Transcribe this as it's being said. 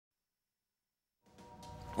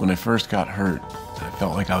When I first got hurt, I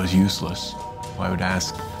felt like I was useless. I would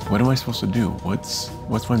ask, what am I supposed to do? What's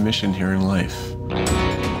my mission here in life?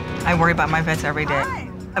 I worry about my vets every day.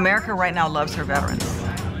 America right now loves her veterans.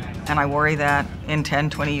 And I worry that in 10,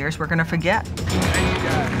 20 years, we're gonna forget.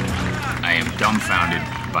 I am dumbfounded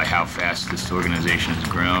by how fast this organization has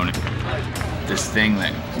grown. This thing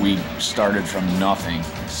that we started from nothing,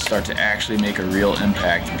 start to actually make a real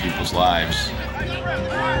impact in people's lives.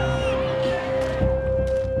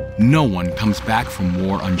 No one comes back from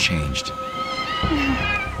war unchanged.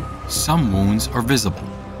 Some wounds are visible.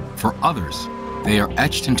 For others, they are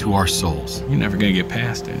etched into our souls. You're never gonna get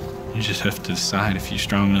past it. You just have to decide if you're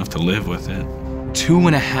strong enough to live with it.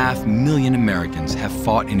 2.5 million Americans have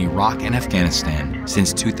fought in Iraq and Afghanistan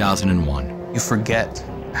since 2001. You forget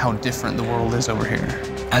how different the world is over here.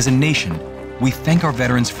 As a nation, we thank our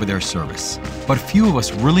veterans for their service, but few of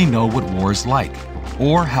us really know what war is like,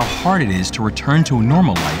 or how hard it is to return to a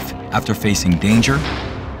normal life after facing danger,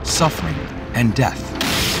 suffering, and death.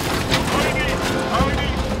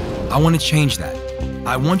 I want to change that.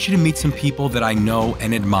 I want you to meet some people that I know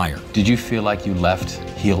and admire. Did you feel like you left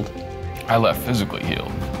healed? I left physically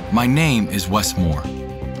healed. My name is Wes Moore.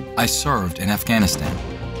 I served in Afghanistan.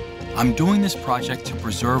 I'm doing this project to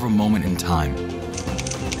preserve a moment in time.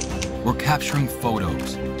 We're capturing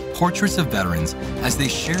photos, portraits of veterans as they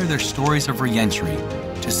share their stories of re-entry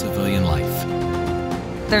to civilian life.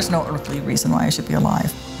 There's no earthly reason why I should be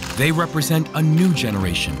alive. They represent a new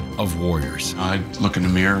generation of warriors. I'd look in the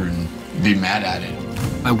mirror and be mad at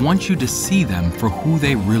it. I want you to see them for who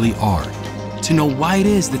they really are, to know why it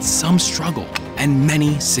is that some struggle and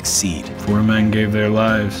many succeed. 4 men gave their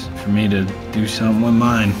lives for me to do something with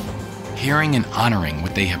mine. Hearing and honoring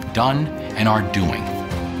what they have done and are doing.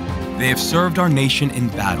 They have served our nation in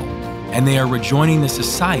battle, and they are rejoining the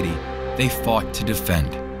society they fought to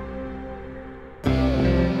defend.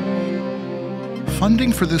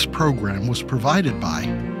 Funding for this program was provided by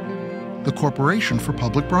the Corporation for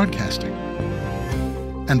Public Broadcasting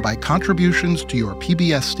and by contributions to your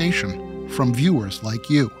PBS station from viewers like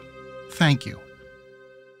you. Thank you.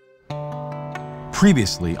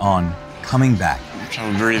 Previously on Coming Back.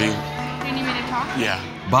 I'm breathing. Do you need me to talk? Yeah.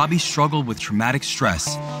 Bobby's struggle with traumatic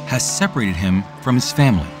stress has separated him from his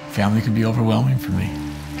family. Family could be overwhelming for me.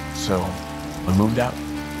 So I moved out.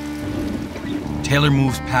 Taylor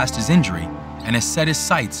moves past his injury and has set his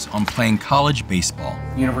sights on playing college baseball.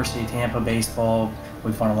 University of Tampa baseball,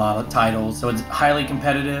 we've won a lot of titles, so it's highly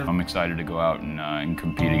competitive. I'm excited to go out and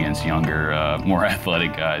compete against younger, more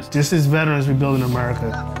athletic guys. This is veterans rebuilding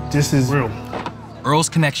America. This is real. Earl's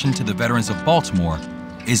connection to the veterans of Baltimore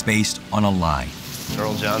is based on a lie.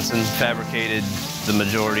 Earl Johnson fabricated the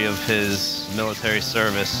majority of his military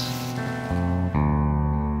service.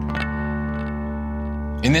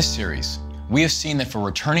 In this series, we have seen that for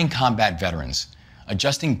returning combat veterans,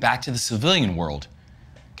 adjusting back to the civilian world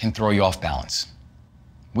can throw you off balance.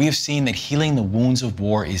 We have seen that healing the wounds of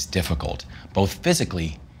war is difficult, both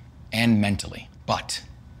physically and mentally. But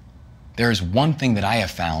there is one thing that I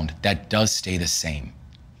have found that does stay the same: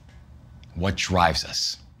 what drives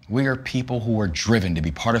us. We are people who are driven to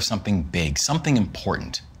be part of something big, something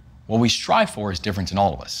important. What we strive for is different in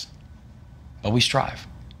all of us, but we strive.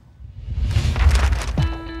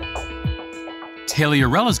 Taylor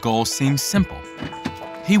Urella's goal seems simple.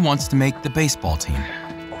 He wants to make the baseball team.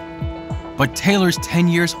 But Taylor's 10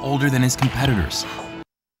 years older than his competitors.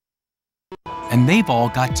 And they've all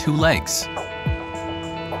got 2 legs.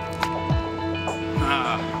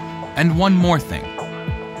 And one more thing.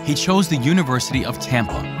 He chose the University of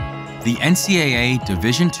Tampa, the NCAA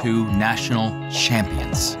Division II National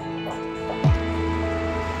Champions.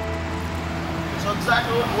 So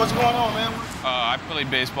exactly what's going on, man? I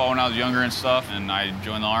played baseball when I was younger and stuff, and I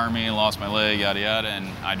joined the Army, lost my leg, yada yada, and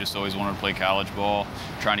I just always wanted to play college ball,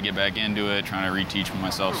 trying to get back into it, trying to reteach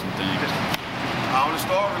myself some things. On the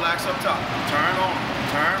start, relax up top. Turn on,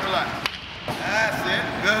 turn, relax. That's it,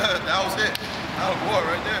 good, that was it. That was boy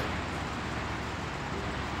right there.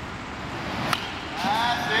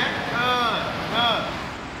 That's it, good, good.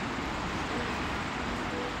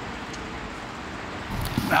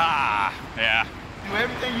 Yeah.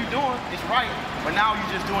 Everything you're doing is right, but now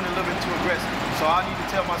you're just doing it a little bit too aggressive. So I need to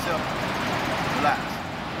tell myself, relax.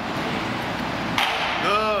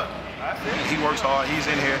 Good. That's it. He works hard. He's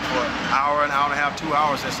in here for an hour and a half, 2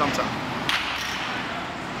 hours at some time.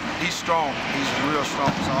 He's strong. He's real strong.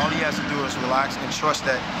 So all he has to do is relax and trust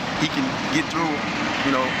that he can get through,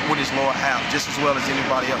 you know, what his Lord has, just as well as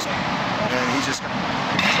anybody else. And he just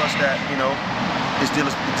trusts that, you know, his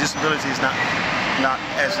disability is not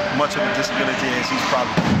as much of a disability as he's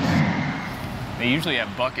probably. They usually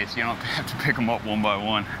have buckets. You don't have to pick them up one by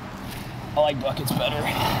one. I like buckets better.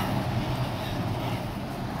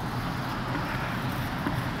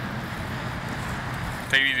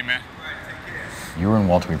 Take it easy, man. You were in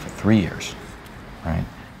Walter Reed for 3 years, right?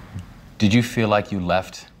 Did you feel like you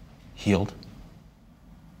left healed?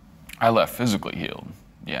 I left physically healed,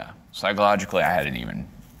 yeah. Psychologically, I hadn't even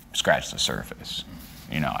scratched the surface.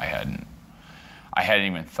 You know, I hadn't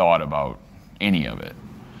even thought about any of it.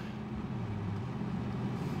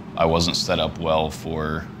 I wasn't set up well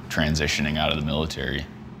for transitioning out of the military.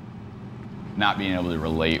 Not being able to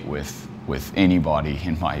relate with anybody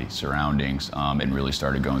in my surroundings, and really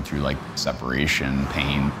started going through like separation,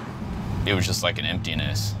 pain. It was just like an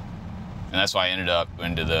emptiness. And that's why I ended up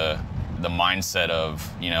into the mindset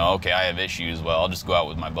of, you know, okay, I have issues, well, I'll just go out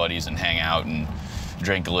with my buddies and hang out and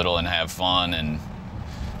drink a little and have fun, and,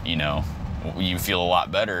 you know, you feel a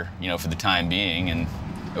lot better, you know, for the time being. And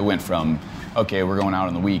it went from, okay, we're going out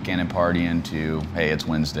on the weekend and partying to, hey, it's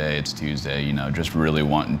Wednesday, it's Tuesday, you know, just really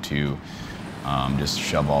wanting to just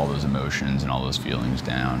shove all those emotions and all those feelings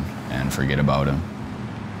down and forget about them.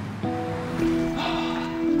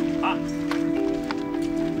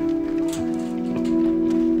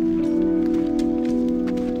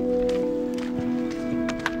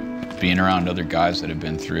 Being around other guys that have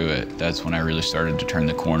been through it, that's when I really started to turn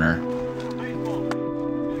the corner.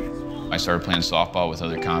 I started playing softball with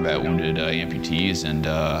other combat wounded amputees, and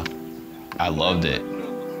I loved it.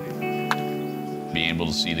 Being able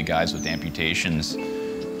to see the guys with amputations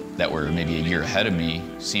that were maybe a year ahead of me,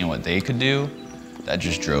 seeing what they could do, that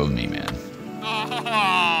just drove me, man.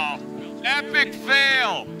 Oh, epic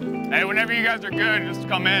fail! Hey, whenever you guys are good, just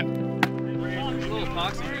come in.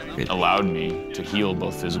 It allowed me to heal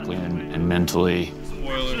both physically and mentally.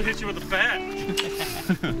 Should've hit you with the fat.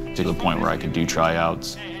 To the point where I could do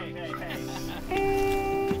tryouts.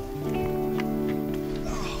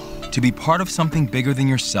 To be part of something bigger than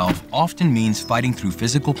yourself often means fighting through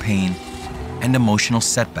physical pain and emotional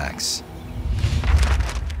setbacks.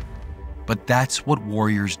 But that's what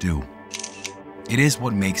warriors do. It is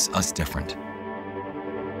what makes us different.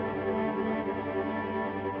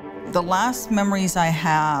 The last memories I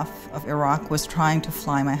have of Iraq was trying to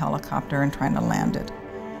fly my helicopter and trying to land it.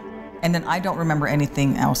 And then I don't remember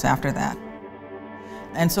anything else after that.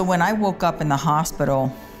 And so when I woke up in the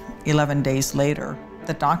hospital 11 days later,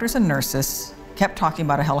 the doctors and nurses kept talking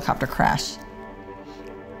about a helicopter crash.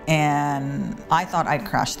 And I thought I'd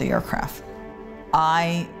crashed the aircraft.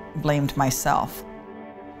 I blamed myself.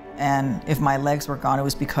 And if my legs were gone, it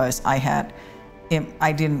was because I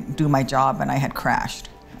didn't do my job and I had crashed.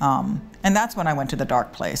 And that's when I went to the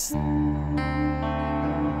dark place.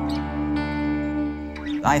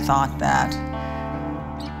 I thought that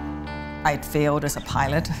I'd failed as a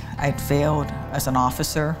pilot, I'd failed as an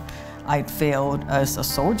officer, I'd failed as a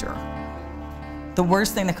soldier. The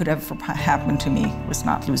worst thing that could ever happen to me was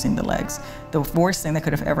not losing the legs. The worst thing that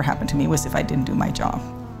could have ever happened to me was if I didn't do my job.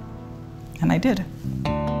 And I did.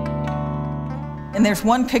 And there's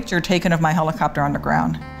one picture taken of my helicopter on the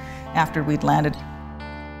ground after we'd landed.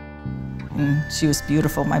 And she was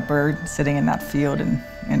beautiful, my bird, sitting in that field in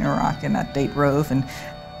Iraq, in that date grove. And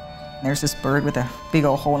there's this bird with a big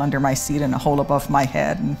old hole under my seat and a hole above my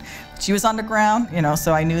head. And she was on the ground, you know,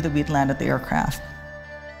 so I knew that we'd landed the aircraft.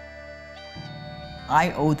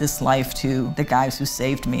 I owe this life to the guys who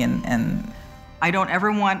saved me, and I don't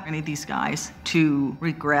ever want any of these guys to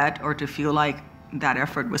regret or to feel like that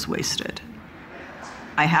effort was wasted.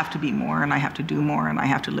 I have to be more, and I have to do more, and I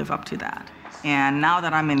have to live up to that. And now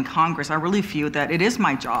that I'm in Congress, I really feel that it is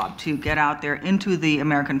my job to get out there into the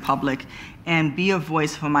American public and be a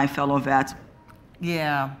voice for my fellow vets.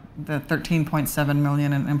 Yeah, the $13.7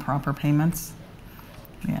 million in improper payments.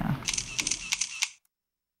 Yeah.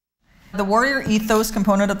 The warrior ethos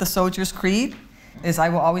component of the soldier's creed is I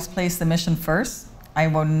will always place the mission first. I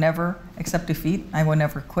will never accept defeat. I will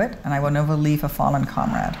never quit, and I will never leave a fallen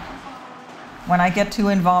comrade. When I get too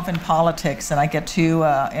involved in politics and I get too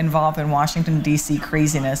involved in Washington, D.C.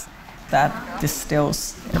 craziness, that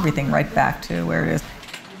distills everything right back to where it is.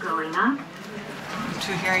 Going up.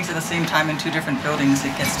 2 hearings at the same time in 2 different buildings,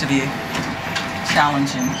 it gets to be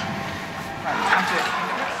challenging.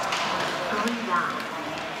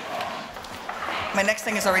 My next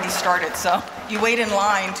thing is already started, so you wait in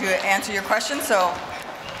line to answer your question. So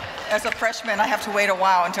as a freshman, I have to wait a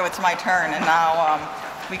while until it's my turn, and now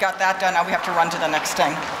we got that done. Now we have to run to the next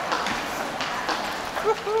thing.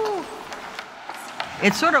 Woo-hoo.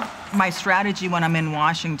 It's sort of my strategy when I'm in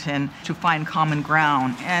Washington to find common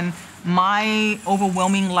ground. And my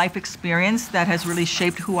overwhelming life experience that has really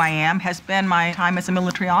shaped who I am has been my time as a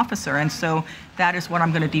military officer. And so that is what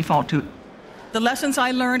I'm going to default to. The lessons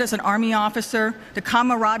I learned as an Army officer, the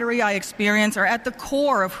camaraderie I experienced are at the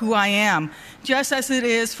core of who I am, just as it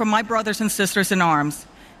is for my brothers and sisters in arms.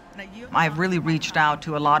 I've really reached out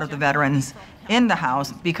to a lot of the veterans in the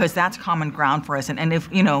House because that's common ground for us. And if,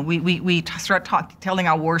 you know, we start telling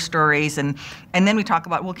our war stories and then we talk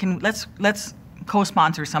about, well, let's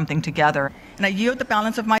co-sponsor something together. And I yield the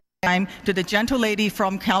balance of my time to the gentle lady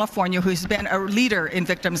from California who's been a leader in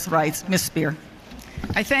victims' rights, Ms. Spear.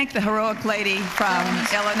 I thank the heroic lady from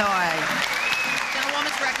Illinois.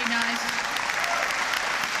 Gentlewoman's recognized.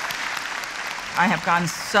 I have gotten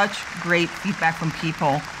such great feedback from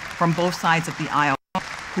people from both sides of the aisle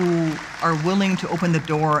who are willing to open the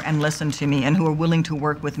door and listen to me and who are willing to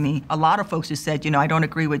work with me. A lot of folks who said, you know, I don't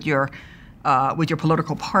agree with your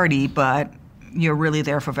political party, but you're really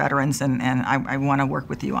there for veterans and I want to work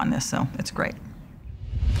with you on this, so it's great.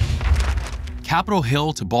 Capitol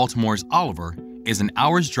Hill to Baltimore's Oliver is an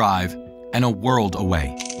hour's drive and a world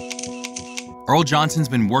away. Earl Johnson's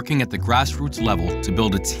been working at the grassroots level to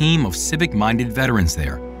build a team of civic-minded veterans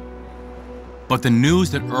there. But the news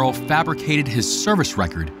that Earl fabricated his service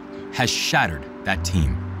record has shattered that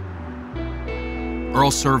team. Earl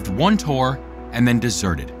served one tour and then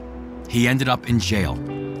deserted. He ended up in jail.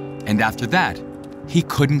 And after that, he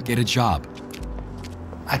couldn't get a job.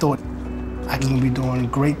 I thought I was gonna be doing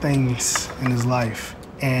great things in his life,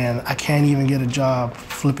 and I can't even get a job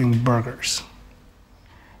flipping burgers.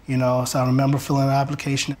 You know, so I remember filling an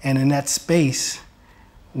application, and in that space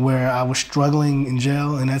where I was struggling in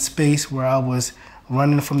jail, in that space where I was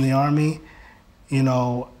running from the Army, you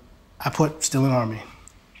know, I put still in Army.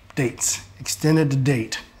 Dates, extended the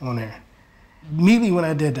date on there. Immediately when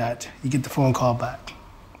I did that, you get the phone call back,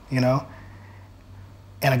 you know,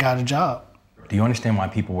 and I got a job. Do you understand why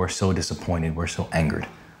people were so disappointed, were so angered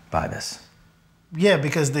by this? Yeah,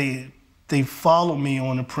 because they followed me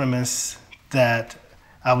on the premise that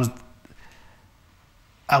I was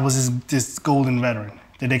this golden veteran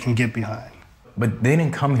that they can get behind. But they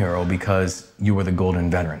didn't come here, Earl, because you were the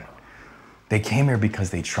golden veteran. They came here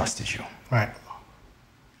because they trusted you. Right.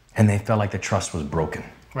 And they felt like the trust was broken.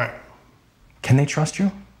 Right. Can they trust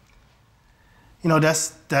you? You know,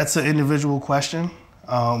 that's an individual question.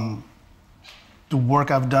 The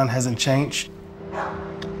work I've done hasn't changed.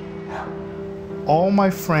 All my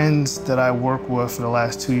friends that I worked with for the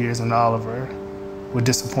last 2 years in Oliver were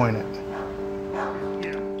disappointed.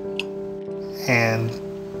 And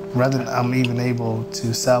whether I'm even able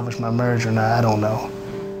to salvage my marriage or not, I don't know.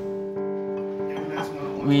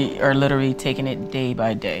 We are literally taking it day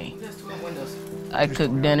by day. I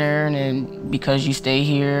cook dinner, and because you stay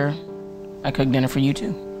here, I cook dinner for you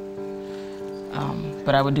too.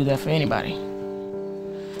 But I would do that for anybody.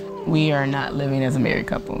 We are not living as a married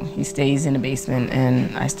couple. He stays in the basement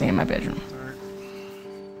and I stay in my bedroom.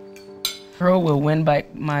 Earl will win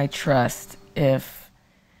back my trust if,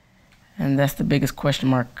 and that's the biggest question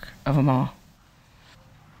mark of them all.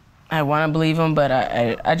 I want to believe him, but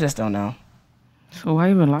I just don't know. So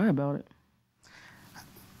why even lie about it?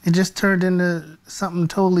 It just turned into something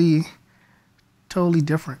totally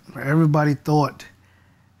different. Everybody thought,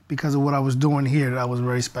 because of what I was doing here, that I was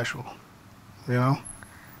very special, you know?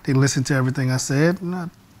 They listened to everything I said, and I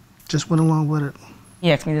just went along with it.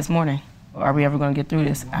 He asked me this morning, are we ever going to get through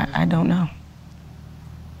this? I don't know.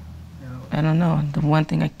 I don't know. The one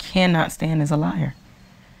thing I cannot stand is a liar.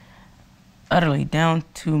 Utterly, down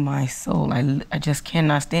to my soul. I just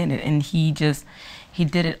cannot stand it. And he did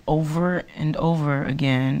it over and over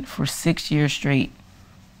again for 6 years straight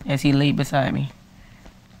as he laid beside me,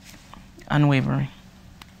 unwavering.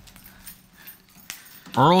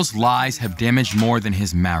 Earl's lies have damaged more than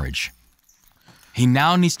his marriage. He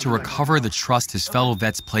now needs to recover the trust his fellow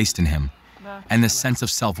vets placed in him and the sense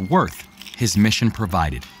of self-worth his mission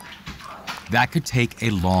provided. That could take a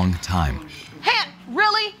long time. Hey,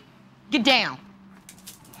 really? Get down.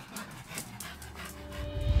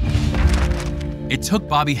 It took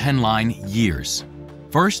Bobby Henline years.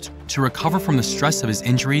 First, to recover from the stress of his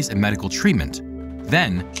injuries and medical treatment.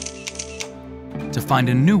 Then, to find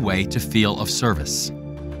a new way to feel of service.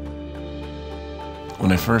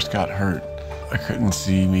 When I first got hurt, I couldn't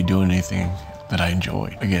see me doing anything that I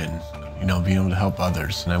enjoyed. Again, you know, being able to help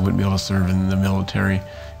others. And I wouldn't be able to serve in the military.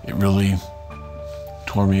 It really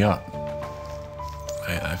tore me up.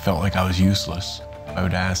 I felt like I was useless. I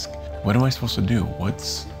would ask, what am I supposed to do?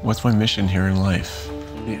 What's my mission here in life?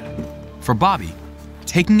 Yeah. For Bobby,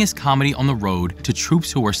 taking his comedy on the road to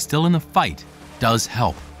troops who are still in the fight does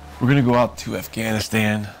help. We're gonna go out to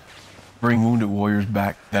Afghanistan, bring wounded warriors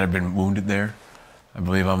back that have been wounded there. I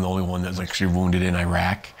believe I'm the only one that's actually wounded in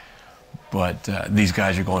Iraq, but these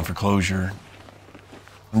guys are going for closure.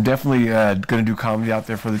 I'm definitely going to do comedy out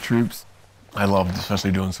there for the troops. I loved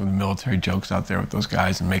especially doing some of the military jokes out there with those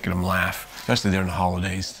guys and making them laugh, especially during the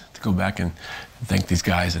holidays, to go back and thank these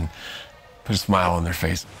guys and put a smile on their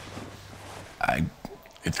face.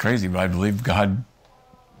 It's crazy, but I believe God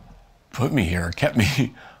put me here, kept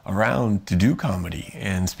me around to do comedy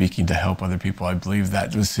and speaking to help other people. I believe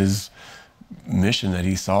that was his mission that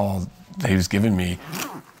he saw, that he was giving me.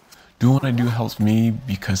 Doing what I do helps me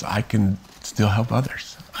because I can still help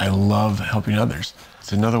others. I love helping others.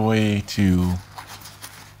 It's another way to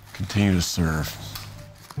continue to serve.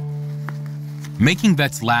 Making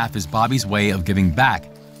vets laugh is Bobby's way of giving back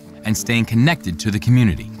and staying connected to the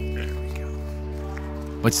community.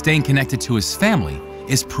 But staying connected to his family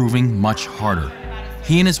is proving much harder.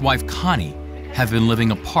 He and his wife, Connie, have been living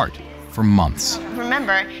apart for months.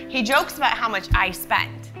 Remember, he jokes about how much I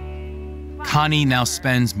spend. Connie now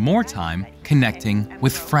spends more time connecting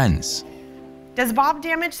with friends. Does Bob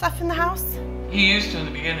damage stuff in the house? He used to in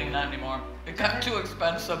the beginning, not anymore. It got too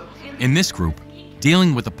expensive. In this group,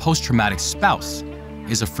 dealing with a post-traumatic spouse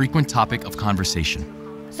is a frequent topic of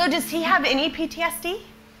conversation. So does he have any PTSD?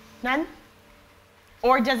 None?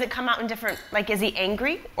 Or does it come out in different, like, is he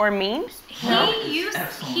angry or mean? He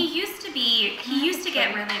used to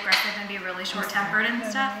get really aggressive and be really short-tempered and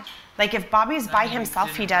stuff. Like, if Bobby's by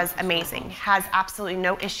himself, he does amazing, has absolutely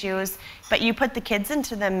no issues. But you put the kids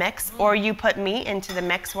into the mix, or you put me into the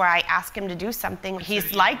mix where I ask him to do something,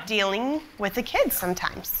 he's like dealing with the kids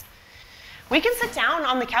sometimes. We can sit down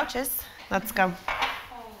on the couches. Let's go.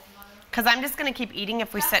 Because I'm just going to keep eating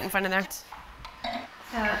if we sit in front of there.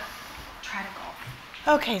 Try to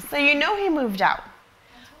go. Okay, so you know he moved out.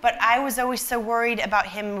 But I was always so worried about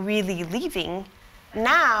him really leaving.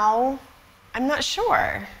 Now, I'm not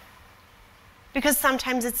sure. Because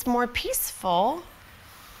sometimes it's more peaceful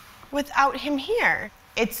without him here.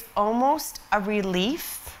 It's almost a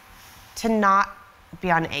relief to not be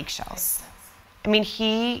on eggshells. I mean,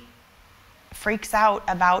 he freaks out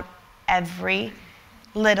about every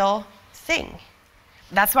little thing.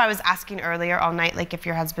 That's why I was asking earlier all night, like, if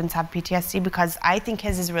your husbands have PTSD, because I think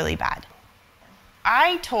his is really bad.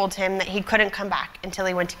 I told him that he couldn't come back until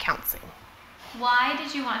he went to counseling. Why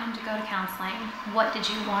did you want him to go to counseling? What did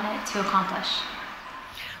you want it to accomplish?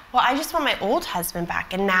 Well, I just want my old husband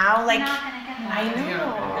back, and now, like, I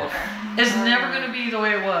know. It's never going to be the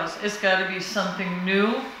way it was. It's got to be something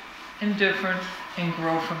new and different and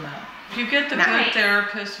grow from that. If you get the good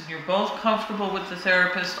therapist and you're both comfortable with the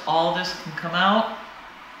therapist, all this can come out.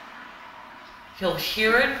 He'll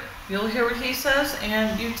hear it, you'll hear what he says,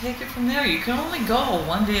 and you take it from there. You can only go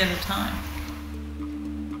one day at a time.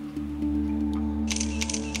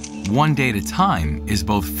 One day at a time is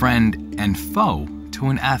both friend and foe to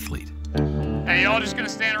an athlete. Hey, y'all just gonna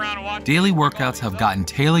stand around and watch? Daily workouts have gotten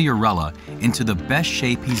Taylor Urella into the best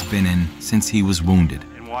shape he's been in since he was wounded.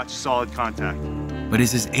 And watch solid contact. But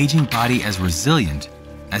is his aging body as resilient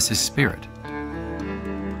as his spirit?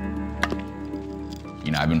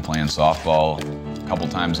 You know, I've been playing softball a couple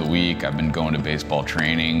times a week. I've been going to baseball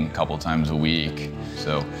training a couple times a week.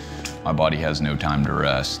 So my body has no time to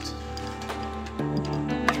rest.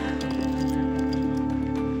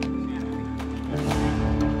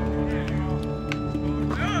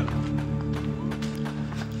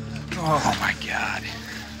 Oh my God.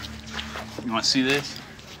 You want to see this?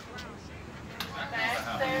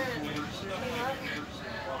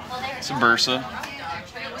 It's a Bursa.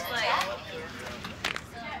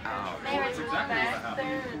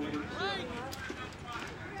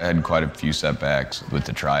 I had quite a few setbacks with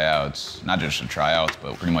the tryouts. Not just the tryouts,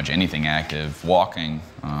 but pretty much anything active. Walking,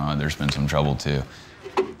 there's been some trouble too.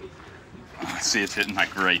 See, it's hitting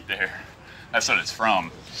like right there. That's what it's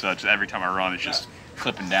from. So it's, every time I run, it's just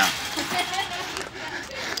clipping down.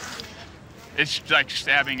 It's like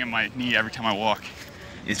stabbing in my knee every time I walk.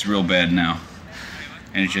 It's real bad now.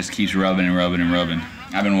 And it just keeps rubbing and rubbing and rubbing.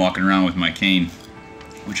 I've been walking around with my cane,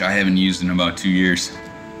 which I haven't used in about 2 years.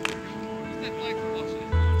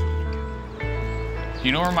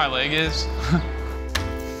 You know where my leg is?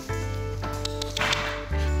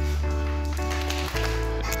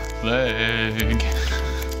 Leg.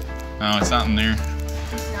 No, it's not in there.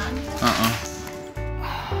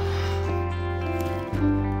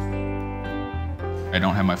 I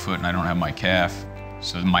don't have my foot and I don't have my calf.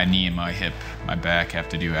 So my knee and my hip, my back have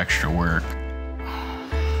to do extra work.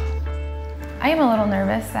 I am a little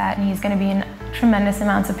nervous that he's going to be in tremendous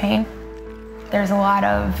amounts of pain. There's a lot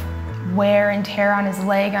of wear and tear on his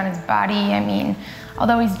leg, on his body. I mean,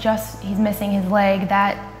 although he's missing his leg,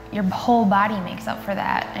 that your whole body makes up for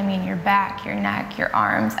that. I mean, your back, your neck, your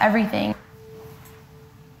arms, everything.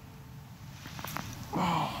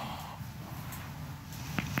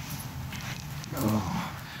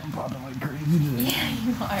 I'm popping like crazy today. Yeah,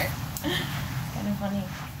 you are. It's kind of funny.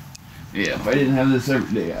 Yeah, if I didn't have this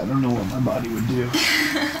every day, I don't know what my body would do.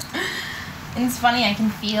 And it's funny, I can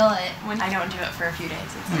feel it when I don't do it for a few days.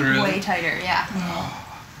 It's like Really? way tighter, yeah.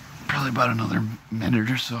 Probably about another minute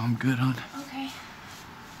or so, I'm good on. Okay.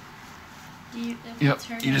 Yep,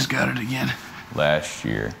 you just got it again. Last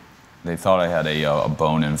year, they thought I had a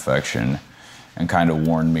bone infection and kind of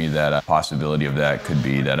warned me that a possibility of that could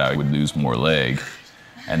be that I would lose more leg.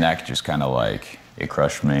 And that just kind of like, it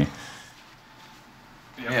crushed me.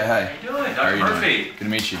 Yeah, hi. How you doing? How are Dr. you Murphy. doing? Good to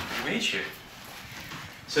meet you. Good to meet you.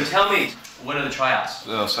 So tell me, when are the tryouts?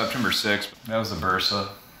 September 6th. That was the bursa.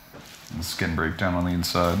 The skin breakdown on the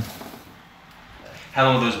inside. How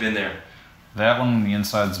long have those been there? That one, the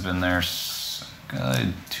inside's been there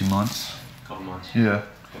 2 months. A couple months. Yeah.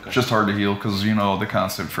 Okay. It's just hard to heal because, you know, the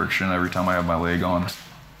constant friction every time I have my leg on.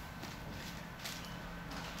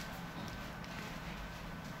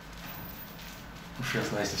 I'm sure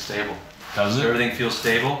it's nice and stable. Does it? Everything feels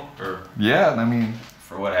stable? Or Yeah, I mean,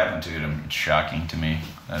 for what happened to it, it's shocking to me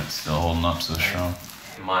that it's still holding up so strong.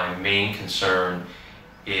 my main concern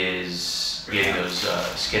is getting those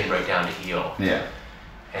skin breakdown to heal. Yeah.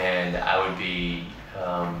 And I would be,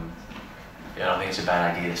 I don't think it's a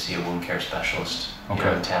bad idea to see a wound care specialist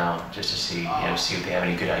in town just to see, see if they have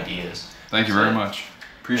any good ideas. Thank you very much.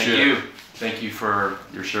 Appreciate it. Thank you for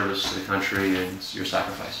your service to the country and your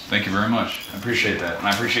sacrifice. Thank you very much. I appreciate that. And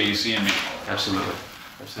I appreciate you seeing me. Absolutely.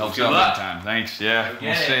 Helps out big time. Thanks. Yeah,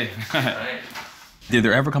 we'll see. Did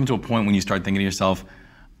there ever come to a point when you start thinking to yourself,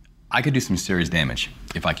 I could do some serious damage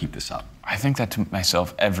if I keep this up? I think that to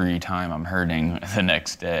myself every time I'm hurting the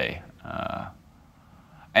next day.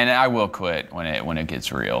 And I will quit when it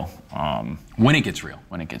gets real. When it gets real?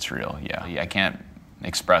 When it gets real, yeah. I can't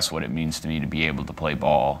express what it means to me to be able to play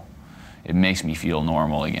ball. It makes me feel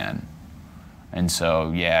normal again. And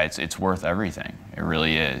so, yeah, it's worth everything. It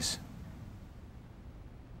really is.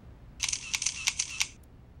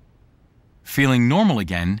 Feeling normal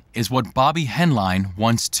again is what Bobby Henline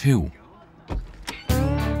wants too.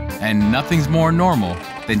 And nothing's more normal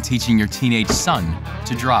than teaching your teenage son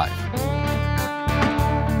to drive.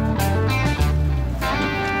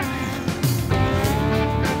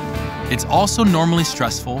 It's also normally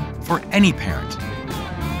stressful for any parent.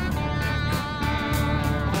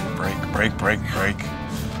 Break, break, break.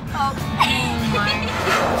 Oh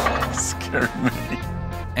my. Scared me.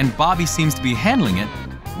 And Bobby seems to be handling it,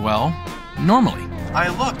 well, normally. I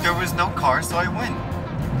looked, there was no car, so I went.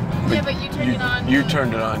 Yeah, but you turned it on. You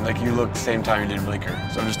turned it on, like you looked the same time you did blinker.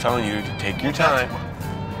 So I'm just telling you to take your time.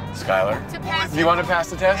 Skylar, do you want to pass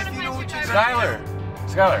the test? Skylar,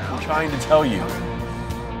 I'm trying to tell you.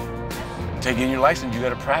 Taking your license, you got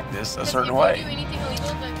to practice a certain way.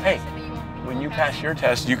 Hey, when you pass your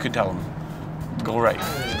test, you could tell them, go right.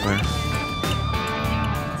 Clear.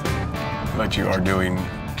 But you are doing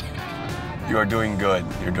good.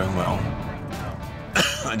 You're doing well.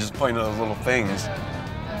 I just point out those little things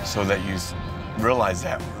so that you realize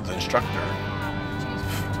that with the instructor.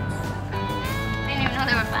 I didn't even know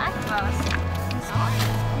they were back of us.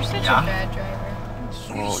 You're such a bad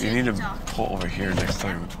driver. Well, you need to pull over here next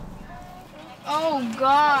time. Oh,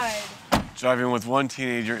 God. Driving with one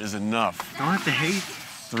teenager is enough. Don't have to hate.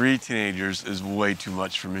 3 teenagers is way too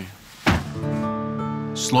much for me.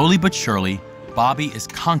 Slowly but surely, Bobby is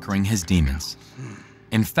conquering his demons.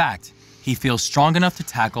 In fact, he feels strong enough to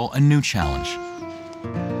tackle a new challenge.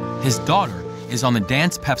 His daughter is on the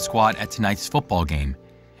dance pep squad at tonight's football game,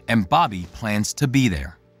 and Bobby plans to be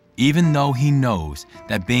there, even though he knows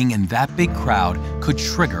that being in that big crowd could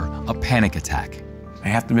trigger a panic attack. I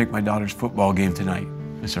have to make my daughter's football game tonight.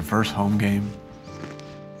 It's her first home game.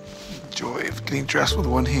 Joy of getting dressed with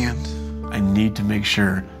one hand. I need to make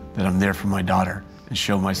sure that I'm there for my daughter and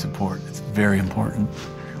show my support. It's very important.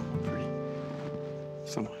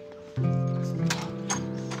 Someone.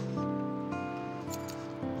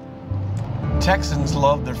 Texans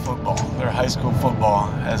love their football, their high school football,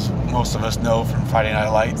 as most of us know from Friday Night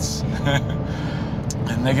Lights.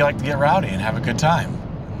 And they like to get rowdy and have a good time.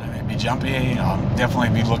 They may be jumpy, definitely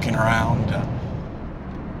be looking around.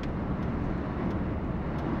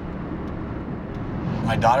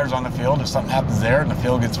 My daughter's on the field. If something happens there and the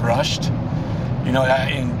field gets rushed, you know,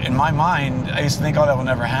 in my mind, I used to think, oh, that will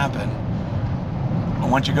never happen. But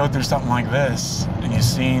once you go through something like this and you've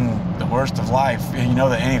seen the worst of life, you know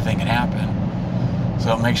that anything can happen.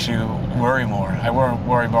 So it makes you worry more. I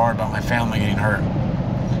worry more about my family getting hurt.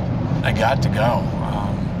 I got to go.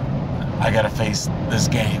 I got to face this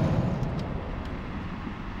game.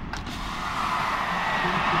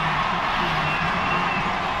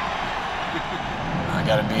 I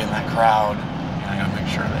got to be in that crowd. I got to make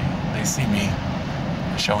sure that they see me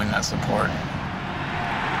showing that support.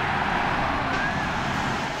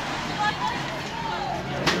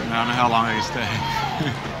 I don't know how long I can stay.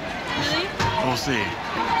 Really? We'll see.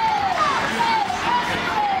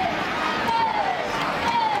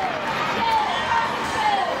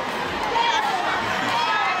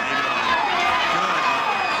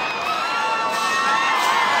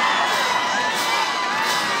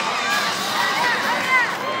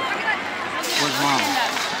 Where's Mom?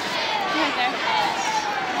 Right there.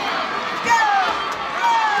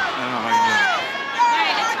 I don't know if I can do it.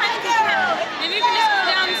 Alright, it's fine if you can. Maybe you can just go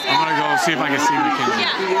downstairs. I'm gonna go see if I can see Mackenzie.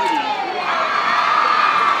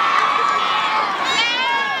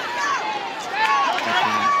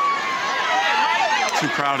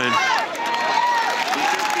 Too crowded.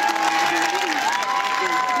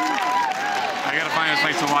 I gotta find a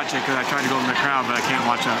place to watch it because I tried to go in the crowd, but I can't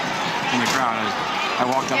watch up in the crowd. I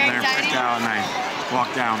walked up there, checked out, and I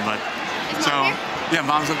walked down. But yeah,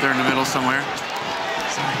 Mom's up there in the middle somewhere.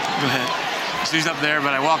 Sorry, go ahead. She's up there,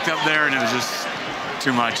 but I walked up there and it was just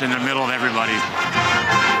too much in the middle of everybody.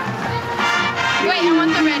 Wait, I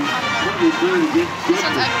want the red one. This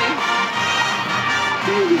one's ugly.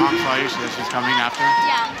 Mom saw you, she's coming after?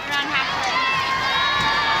 Yeah, around halfway.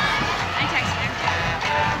 I texted her.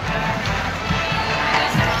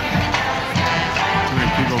 Too many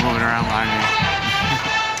people moving around behind me.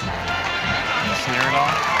 You see her at all?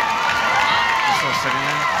 You're still sitting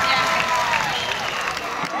there?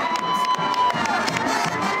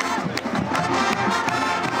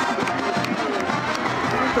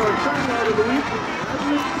 Too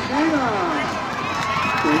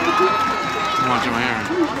much of my hair.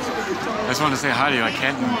 I just wanted to say hi to you. I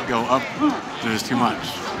can't go up. There's too much.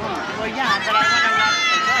 Well, yeah, but I want to watch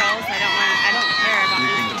the girls. I don't care about You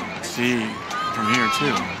can see from here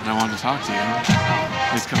too. And I wanted to talk to you.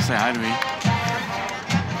 Just come say hi to me.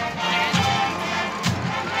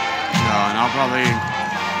 No, and I'll probably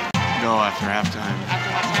go after halftime. After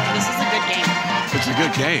watching, this is a good game. It's a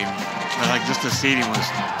good game, but like just the seating was.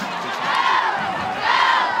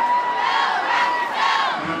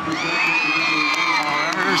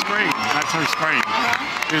 Her scream. That's her scream.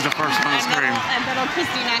 Here's the first one to scream. And little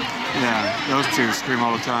Christina. Yeah, those two scream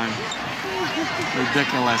all the time.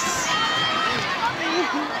 Ridiculous.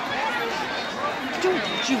 Don't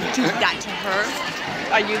you do that to her.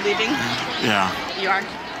 Are you leaving? Yeah. You are?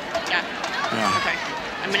 Yeah. Yeah. Okay.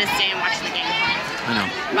 I'm gonna stay and watch the game. I know.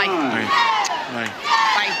 Bye. Bye. Bye.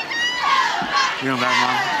 Bye. You know that,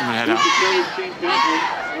 Mom? I'm gonna head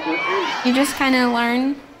out. You just kind of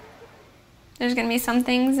learn there's going to be some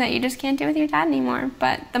things that you just can't do with your dad anymore.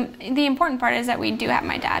 But the important part is that we do have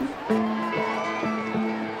my dad.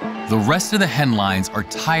 The rest of the Henlines are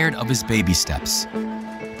tired of his baby steps.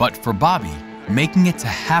 But for Bobby, making it to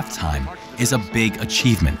halftime is a big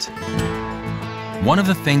achievement. One of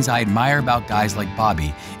the things I admire about guys like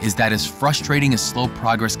Bobby is that as frustrating as slow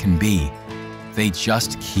progress can be, they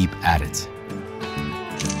just keep at it.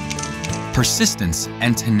 Persistence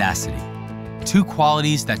and tenacity. Two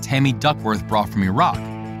qualities that Tammy Duckworth brought from Iraq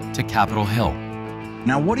to Capitol Hill.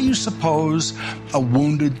 Now, what do you suppose a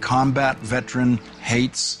wounded combat veteran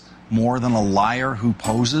hates more than a liar who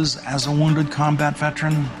poses as a wounded combat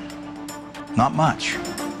veteran? Not much.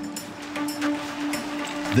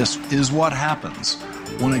 This is what happens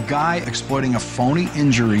when a guy exploiting a phony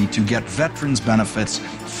injury to get veterans benefits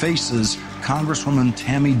faces Congresswoman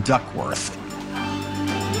Tammy Duckworth.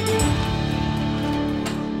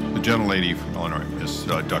 The gentlelady from Illinois, Ms.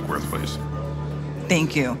 Duckworth, please.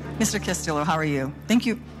 Thank you. Mr. Castillo, how are you? Thank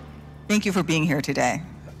you. Thank you for being here today.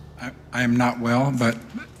 I am not well, but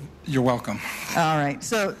you're welcome. All right.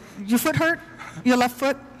 So your foot hurt? Your left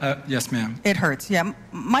foot? Yes, ma'am. It hurts. Yeah,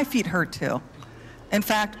 my feet hurt too. In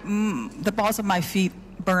fact, the balls of my feet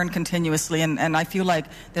burn continuously, and I feel like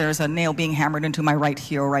there's a nail being hammered into my right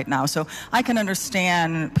heel right now. So I can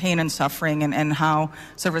understand pain and suffering and how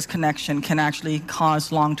service connection can actually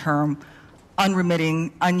cause long-term,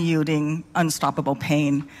 unremitting, unyielding, unstoppable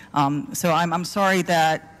pain. So I'm sorry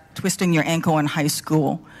that twisting your ankle in high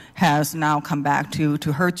school has now come back to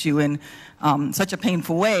hurt you in such a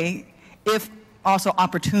painful way, if also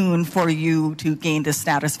opportune for you to gain this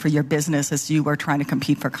status for your business as you were trying to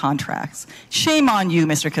compete for contracts. Shame on you,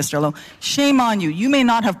 Mr. Castillo. Shame on you. You may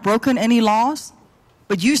not have broken any laws,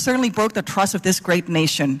 but you certainly broke the trust of this great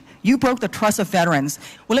nation. You broke the trust of veterans.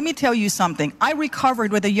 Well, let me tell you something. I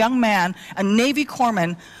recovered with a young man, a Navy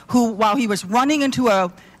corpsman, who, while he was running into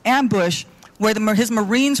an ambush where his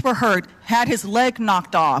Marines were hurt, had his leg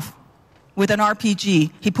knocked off with an RPG.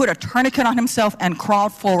 He put a tourniquet on himself and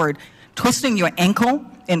crawled forward. Twisting your ankle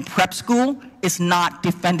in prep school is not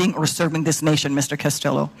defending or serving this nation, Mr.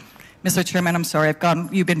 Castillo. Mr. Chairman, I'm sorry.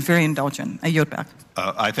 You've been very indulgent. I yield back.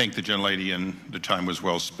 I thank the gentlelady, and the time was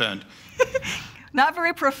well spent. Not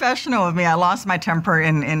very professional of me. I lost my temper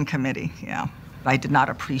in committee, yeah. I did not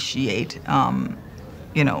appreciate,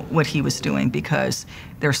 what he was doing, because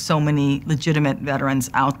there's so many legitimate veterans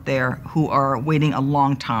out there who are waiting a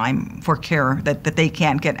long time for care that they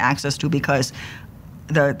can't get access to because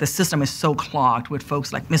the system is so clogged with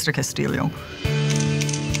folks like Mr. Castillo.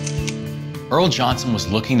 Earl Johnson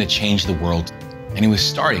was looking to change the world, and he was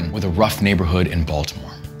starting with a rough neighborhood in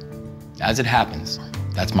Baltimore. As it happens,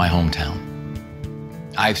 that's my hometown.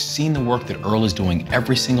 I've seen the work that Earl is doing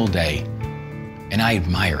every single day, and I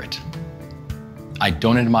admire it. I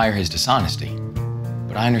don't admire his dishonesty,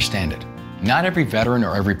 but I understand it. Not every veteran,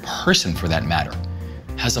 or every person for that matter,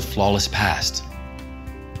 has a flawless past.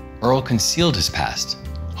 Earl concealed his past,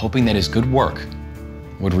 hoping that his good work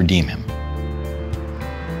would redeem him.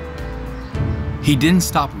 He didn't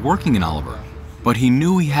stop working in Oliver, but he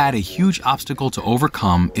knew he had a huge obstacle to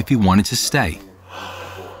overcome if he wanted to stay.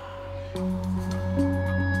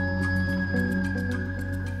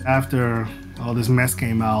 After all this mess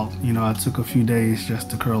came out, I took a few days just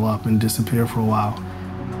to curl up and disappear for a while.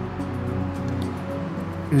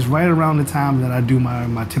 It's right around the time that I do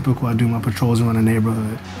my patrols around the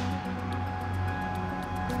neighborhood.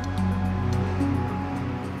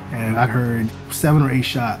 And I heard 7 or 8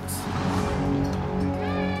 shots.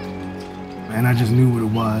 And I just knew what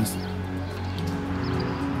it was.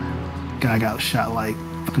 Guy got shot like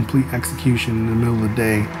a complete execution in the middle of the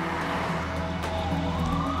day.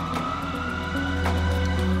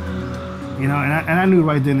 And I knew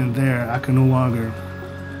right then and there I could no longer,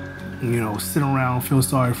 sit around, feel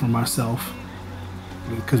sorry for myself,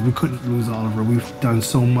 because we couldn't lose Oliver. We've done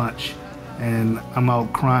so much, and I'm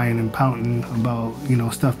out crying and pouting about,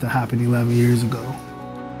 stuff that happened 11 years ago.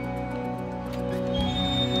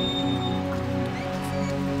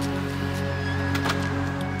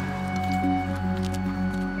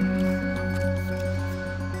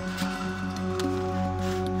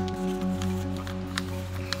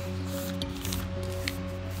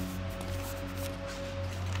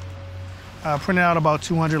 I printed out about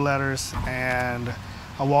 200 letters, and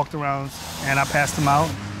I walked around and I passed them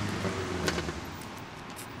out.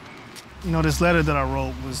 This letter that I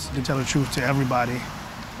wrote was to tell the truth to everybody.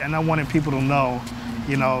 And I wanted people to know,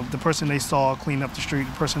 the person they saw clean up the street,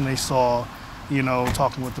 the person they saw,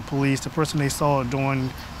 talking with the police, the person they saw doing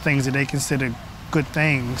things that they considered good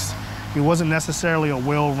things. It wasn't necessarily a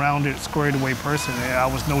well-rounded, squared-away person.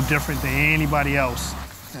 I was no different than anybody else.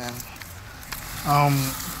 And,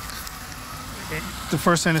 the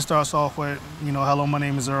first sentence starts off with, hello, my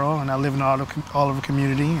name is Earl, and I live in the Oliver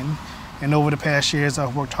community. And over the past years,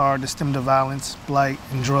 I've worked hard to stem the violence, blight,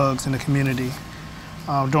 and drugs in the community.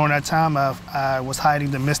 During that time, I was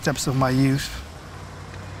hiding the missteps of my youth.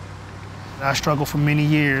 I struggled for many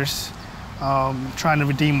years, trying to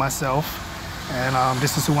redeem myself, and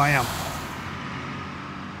this is who I am.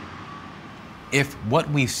 If what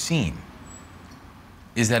we've seen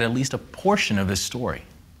is that at least a portion of his story,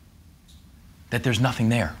 that there's nothing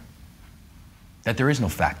there, that there is no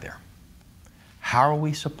fact there, how are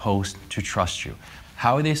we supposed to trust you?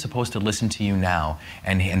 How are they supposed to listen to you now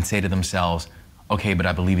and say to themselves, okay, but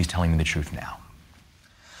I believe he's telling me the truth now?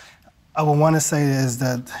 I would want to say is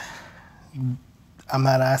that I'm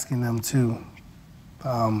not asking them to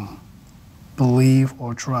believe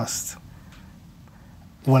or trust.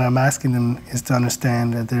 What I'm asking them is to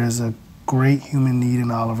understand that there's a great human need in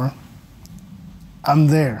Oliver. I'm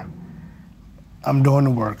there. I'm doing the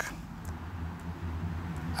work.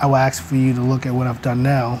 I will ask for you to look at what I've done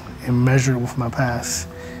now and measure it with my past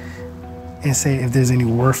and say if there's any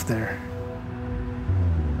worth there.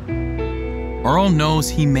 Earl knows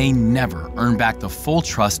he may never earn back the full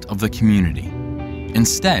trust of the community.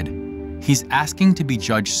 Instead, he's asking to be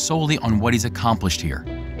judged solely on what he's accomplished here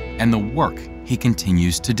and the work he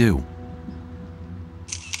continues to do.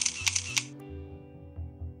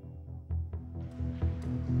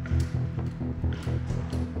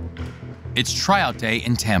 It's tryout day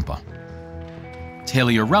in Tampa.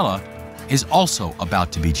 Tagliarella is also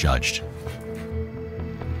about to be judged.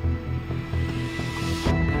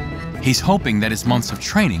 He's hoping that his months of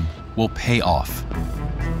training will pay off.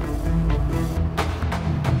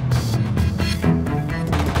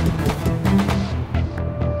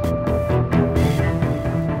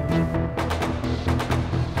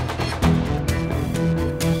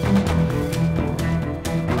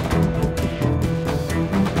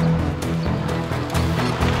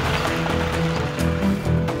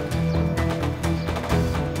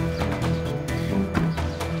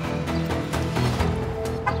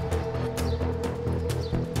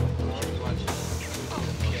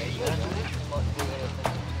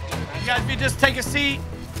 You guys, if you just take a seat,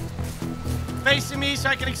 facing me so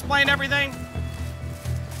I can explain everything.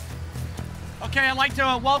 Okay, I'd like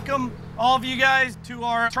to welcome all of you guys to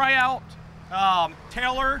our tryout.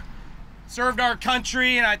 Taylor served our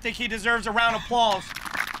country, and I think he deserves a round of applause.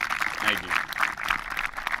 Thank you.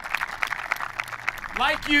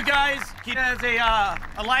 Like you guys, he has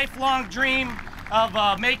a lifelong dream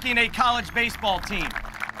of making a college baseball team.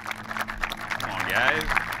 Come on, guys.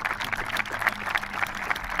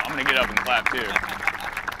 I'm gonna get up and clap too.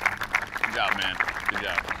 Good job, man. Good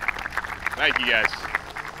job. Thank you, guys.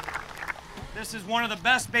 This is one of the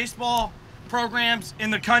best baseball programs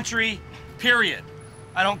in the country, period.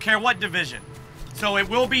 I don't care what division. So it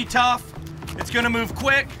will be tough. It's gonna move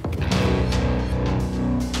quick.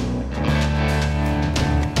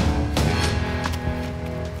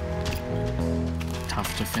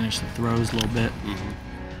 Tough to finish the throws a little bit.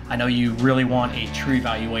 I know you really want a true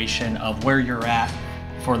evaluation of where you're at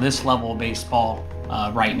for this level of baseball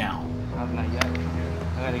right now. Not yet.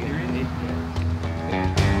 I gotta get ready.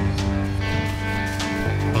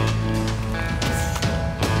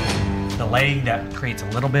 The leg, that creates a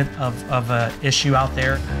little bit of an issue out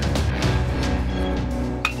there.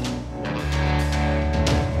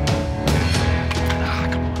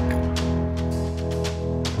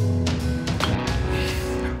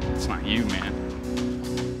 It's not you, man.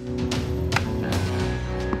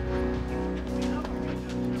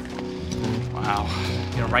 Wow.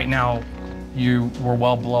 You know, right now, you were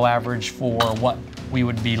well below average for what we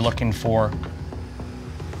would be looking for.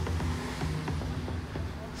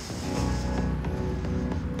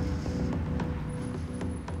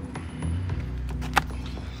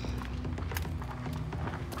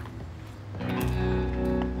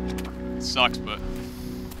 It sucks, but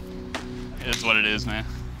it is what it is, man.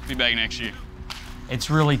 Be back next year. It's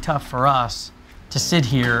really tough for us to sit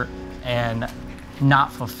here and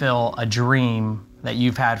not fulfill a dream that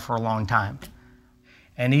you've had for a long time.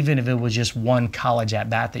 And even if it was just one college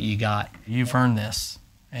at bat that you got, you've earned this,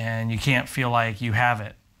 and you can't feel like you have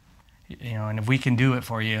it. You know, and if we can do it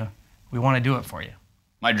for you, we want to do it for you.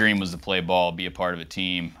 My dream was to play ball, be a part of a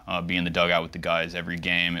team, be in the dugout with the guys every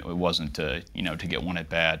game. It wasn't to, you know, to get one at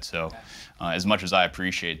bat. So, as much as I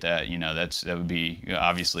appreciate that, you know, that would be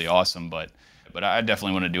obviously awesome. But I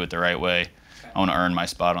definitely want to do it the right way. I want to earn my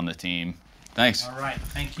spot on the team. Thanks. All right,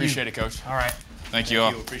 thank you. Appreciate it, Coach. All right. Thank you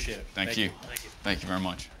all. Appreciate it. Thank you. Thank you. Thank you very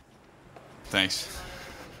much. Thanks.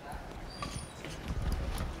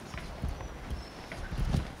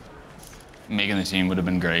 Making the team would have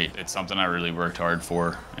been great. It's something I really worked hard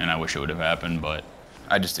for, and I wish it would have happened, but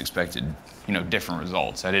I just expected, you know, different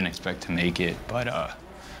results. I didn't expect to make it, but I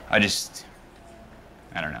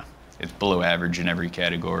don't know. It's below average in every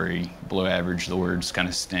category. Below average, the words kind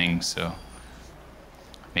of sting, so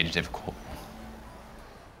made it difficult.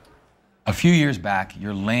 A few years back,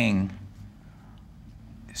 you're laying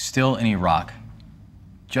still in Iraq,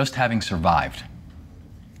 just having survived,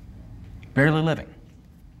 barely living.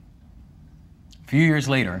 A few years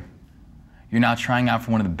later, you're now trying out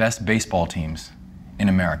for one of the best baseball teams in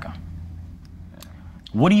America.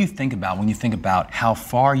 What do you think about when you think about how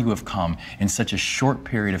far you have come in such a short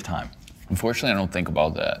period of time? Unfortunately, I don't think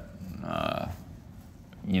about that.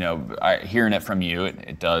 You know, hearing it from you,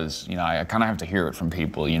 it does, you know, I kind of have to hear it from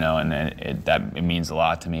people, you know, and it means a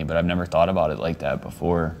lot to me, but I've never thought about it like that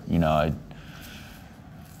before. You know,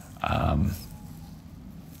 I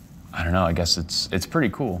don't know, I guess it's pretty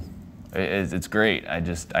cool. It's great.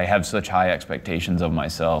 I have such high expectations of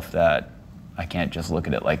myself that I can't just look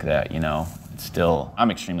at it like that, you know.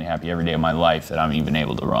 I'm extremely happy every day of my life that I'm even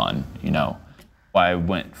able to run, you know. I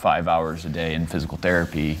went 5 hours a day in physical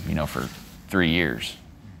therapy, you know, for 3 years.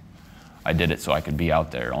 I did it so I could be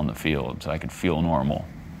out there on the field, so I could feel normal,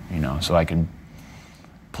 you know, so I could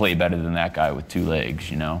play better than that guy with 2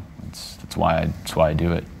 legs, you know. That's why I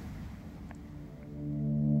do it.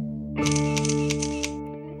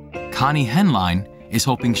 Connie Henline is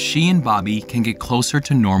hoping she and Bobby can get closer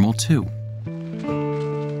to normal too.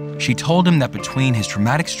 She told him that between his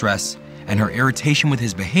traumatic stress and her irritation with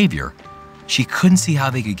his behavior, she couldn't see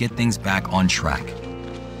how they could get things back on track.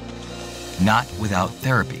 Not without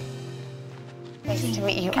therapy. Nice to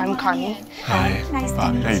meet you. I'm Connie. Hi, Nice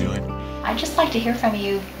Bobby. to How meet you you. doing? I'd just like to hear from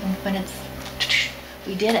you when it's,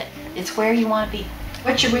 we did it. It's where you want to be.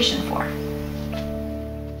 What you're wishing for.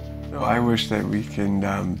 No, I wish that we can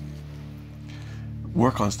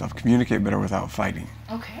work on stuff, communicate better without fighting.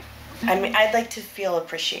 Okay. I mean, I'd like to feel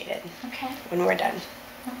appreciated when we're done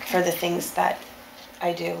for the things that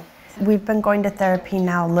I do. We've been going to therapy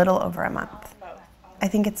now a little over a month. I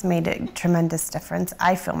think it's made a tremendous difference.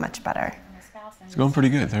 I feel much better. It's going pretty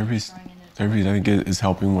good. Therapy's therapy, I think, is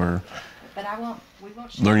helping. We're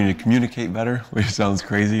learning to communicate better, which sounds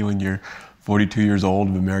crazy when you're 42 years old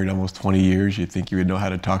and been married almost 20 years. You'd think you would know how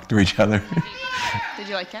to talk to each other. Did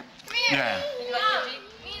you like it? Yeah.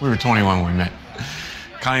 We were 21 when we met.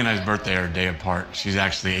 Connie and I's birthday are a day apart. She's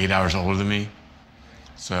actually 8 hours older than me.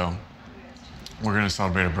 So we're going to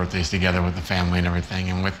celebrate our birthdays together with the family and everything.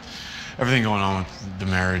 And with everything going on with the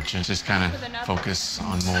marriage, and just kind of focus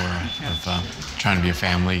on more of trying to be a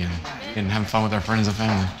family and having fun with our friends and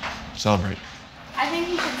family. Celebrate. I think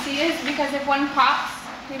you should see this because if one pops,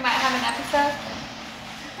 we might have an episode.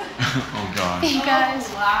 Oh, God. Hey, guys.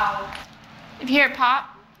 Oh, wow. If you hear it pop,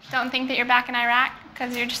 don't think that you're back in Iraq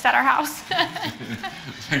because you're just at our house.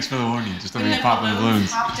 Thanks for the warning. Just don't be popping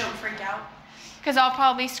balloons. Don't freak out. Because I'll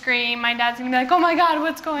probably scream. My dad's going to be like, oh, my God,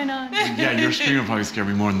 what's going on? Yeah, your scream will probably scare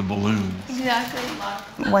me more than the balloons. Exactly.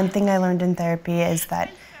 One thing I learned in therapy is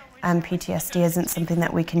that PTSD isn't something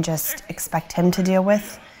that we can just expect him to deal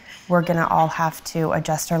with. We're going to all have to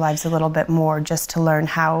adjust our lives a little bit more just to learn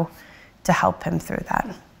how to help him through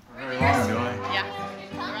that.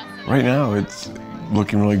 Right now, it's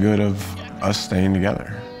looking really good of us staying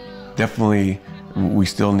together. Definitely, we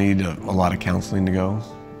still need a lot of counseling to go.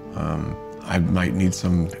 I might need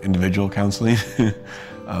some individual counseling,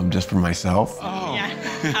 just for myself. Oh. Yeah.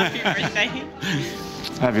 Happy birthday.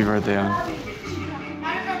 Happy birthday, Anna.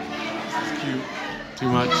 Cute. Too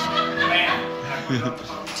much.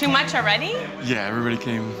 Too much already? Yeah, everybody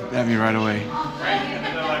came at me right away.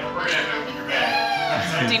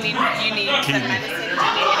 Do you need some medicine to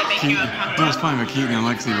make you uncomfortable? No, it's fine, but Keaton and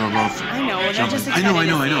Lexi were both I know, they're jumping. just I know,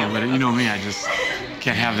 excited but you know me, I just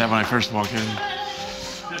can't have that when I first walk in.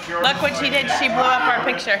 Look what she did. She blew up our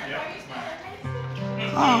picture.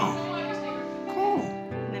 Oh.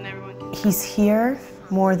 He's here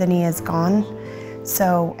more than he is gone.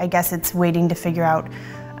 So I guess it's waiting to figure out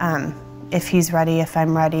if he's ready, if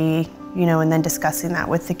I'm ready, you know, and then discussing that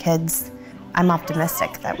with the kids. I'm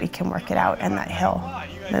optimistic that we can work it out and that he'll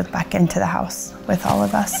move back into the house with all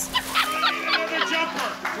of us.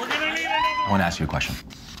 I want to ask you a question.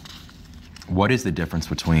 What is the difference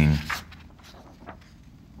between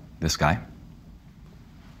this guy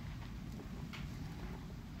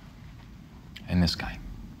and this guy?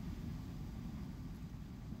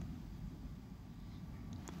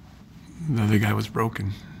 The other guy was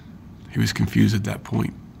broken. He was confused at that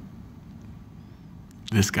point.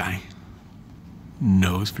 This guy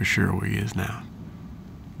knows for sure where he is now.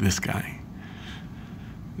 This guy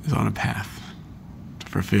is on a path to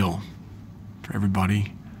fulfill for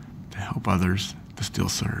everybody, to help others, to still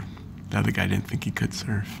serve. The other guy didn't think he could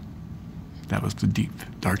serve. That was the deep,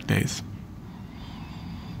 dark days.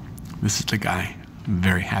 This is the guy I'm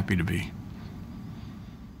very happy to be.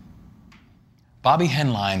 Bobby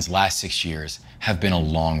Henline's last 6 years have been a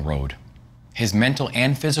long road. His mental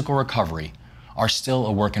and physical recovery are still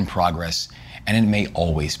a work in progress, and it may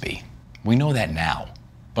always be. We know that now,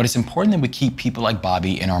 but it's important that we keep people like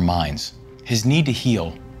Bobby in our minds. His need to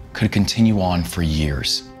heal could continue on for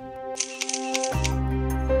years.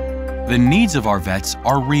 The needs of our vets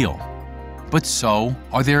are real, but so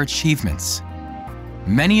are their achievements.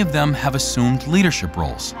 Many of them have assumed leadership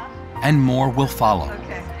roles, and more will follow.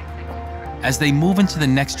 As they move into the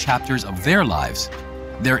next chapters of their lives,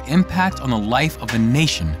 their impact on the life of the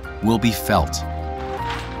nation will be felt.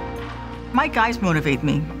 My guys motivate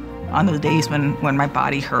me on those days when my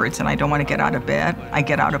body hurts and I don't want to get out of bed. I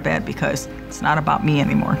get out of bed because it's not about me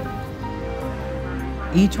anymore.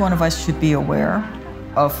 Each one of us should be aware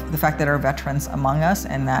of the fact that there are veterans among us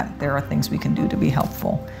and that there are things we can do to be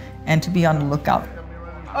helpful and to be on the lookout.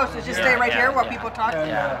 Oh, so just stay right here while people talk?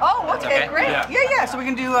 Yeah. Oh, okay, great. Yeah. So we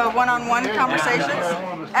can do one-on-one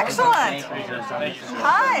conversations? Excellent.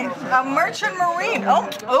 Hi, a merchant marine.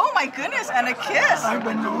 Oh my goodness, and a kiss. I've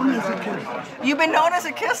been known as a kisser. You've been known as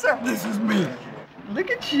a kisser? This is me. Look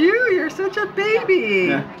at you, you're such a baby.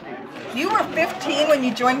 Yeah. You were 15 when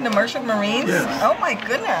you joined the Merchant Marines? Yes. Oh my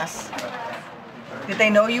goodness. Did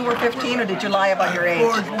they know you were 15 or did you lie about your age?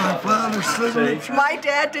 Forged my father's signature. My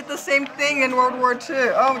dad did the same thing in World War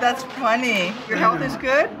II. Oh, that's funny. Your health is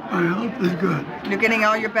good? My health is good. You're getting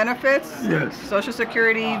all your benefits? Yes. Social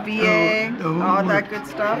Security, VA, all that good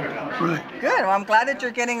stuff? Right. Good. Well, I'm glad that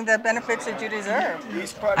you're getting the benefits that you deserve.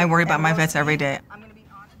 I worry about my vets every day.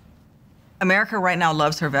 America right now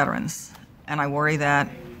loves her veterans. And I worry that,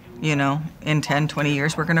 you know, in 10, 20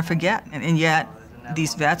 years, we're going to forget. And yet,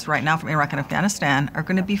 these vets right now from Iraq and Afghanistan are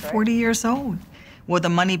going to be 40 years old. Will the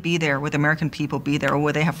money be there? Will the American people be there? Or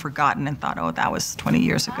will they have forgotten and thought, oh, that was 20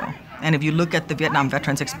 years ago? And if you look at the Vietnam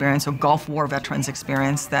veterans experience or Gulf War veterans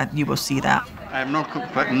experience, that you will see that. I have no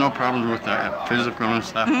problems with that physical and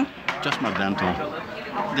stuff. just my dental.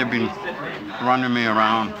 They've been running me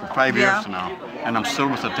around for 5 years now, and I'm still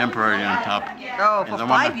with a temporary on top. Oh, for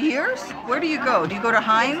 5 years? Where do you go? Do you go to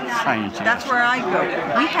Heinz? Heinz, That's where I go.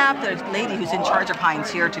 We have the lady who's in charge of Heinz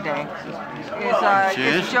here today.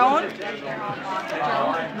 Is Joan?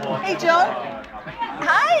 Hey, Joan.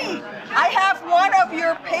 Hi. I have one of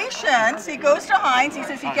your patients. He goes to Heinz. He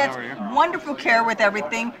says he gets wonderful care with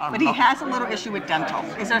everything, but he has a little issue with dental.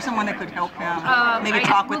 Is there someone that could help him? Maybe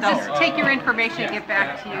talk with We'll us? just take your information and get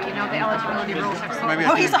back to you. You know, the eligibility rules have some.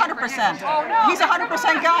 Oh, he's 100%. Oh, no. He's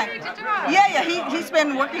 100% guy. Yeah, he's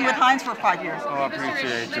been working with Heinz for 5 years. Oh, I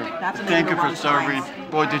appreciate you. Thank you for serving.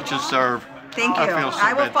 Boy, did you serve. Thank you. I feel so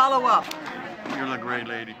I will bad. follow up. You're a great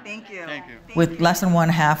lady. Thank you. Thank you. With less than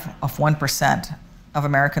 1/2% of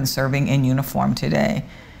Americans serving in uniform today,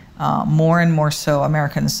 more and more so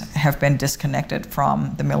Americans have been disconnected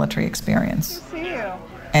from the military experience.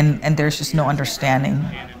 And there's just no understanding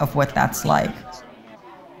of what that's like.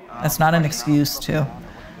 That's not an excuse to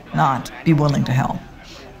not be willing to help.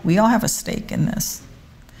 We all have a stake in this.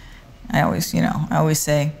 I always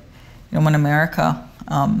say, when America,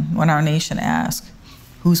 when our nation asks,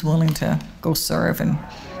 who's willing to go serve and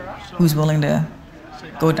who's willing to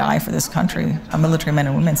go die for this country, our military men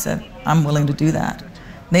and women said, I'm willing to do that.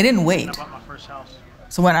 They didn't wait.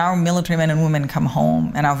 So when our military men and women come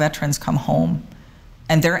home and our veterans come home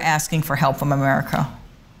and they're asking for help from America,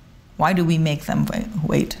 why do we make them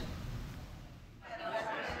wait?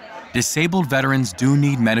 Disabled veterans do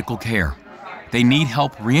need medical care. They need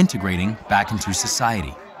help reintegrating back into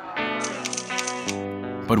society.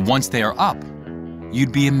 But once they are up,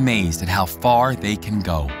 you'd be amazed at how far they can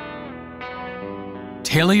go.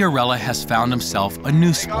 Taylor Urella has found himself a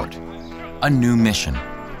new sport, a new mission.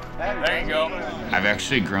 There you go. I've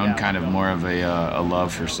actually grown kind of more of a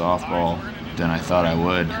love for softball than I thought I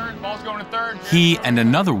would. Ball's going to third. He and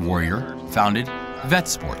another warrior founded Vet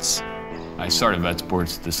Sports. I started Vet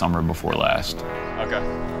Sports the summer before last. Okay.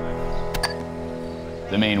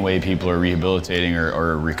 The main way people are rehabilitating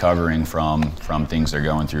or recovering from things they're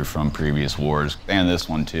going through from previous wars. And this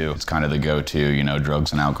one too. It's kind of the go-to,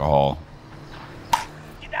 drugs and alcohol.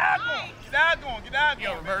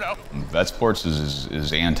 Vet Sports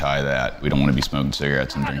is anti that. We don't want to be smoking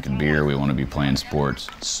cigarettes and drinking beer. We want to be playing sports,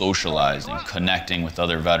 socializing, connecting with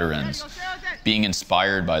other veterans, being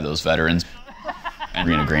inspired by those veterans, and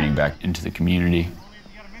reintegrating back into the community.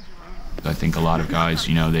 I think a lot of guys,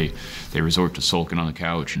 they resort to sulking on the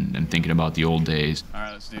couch and thinking about the old days. All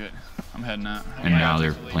right, let's do it. I'm heading out. And now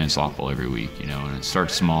they're playing softball every week, and it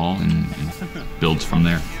starts small and builds from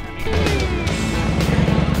there.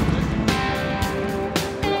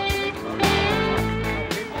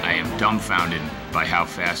 I am dumbfounded by how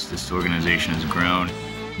fast this organization has grown.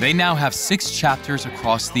 They now have 6 chapters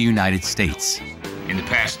across the United States. In the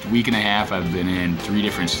past week and a half, I've been in 3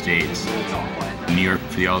 different states. New York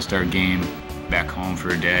for the All-Star game, back home for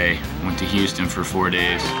a day, went to Houston for 4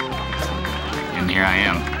 days, and here I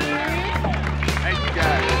am.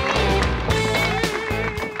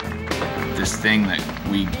 This thing that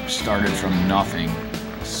we started from nothing,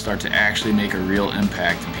 start to actually make a real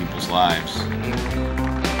impact in people's lives.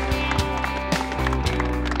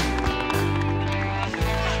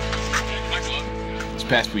 This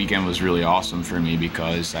past weekend was really awesome for me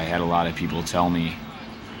because I had a lot of people tell me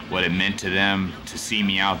what it meant to them to see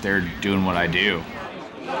me out there doing what I do.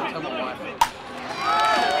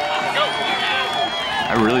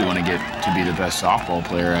 I really want to get to be the best softball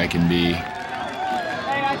player I can be.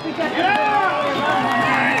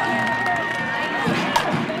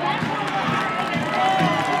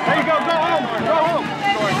 There you go, go home, go home.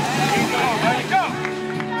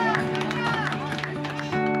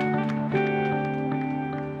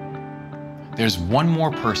 There's one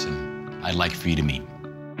more person I'd like for you to meet.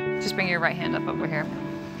 Just bring your right hand up over here,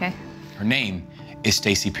 okay? Her name is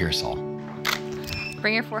Stacy Pearsall.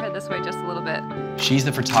 Bring your forehead this way just a little bit. She's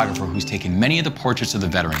the photographer who's taken many of the portraits of the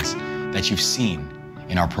veterans that you've seen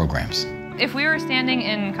in our programs. If we were standing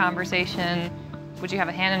in conversation, would you have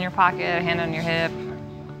a hand in your pocket, a hand on your hip,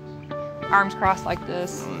 arms crossed like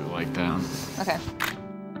this? Like that. Okay.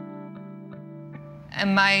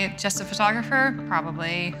 Am I just a photographer?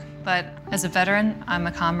 Probably. But as a veteran, I'm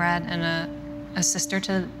a comrade and a sister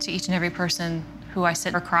to each and every person who I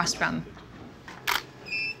sit across from.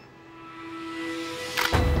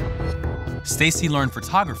 Stacy learned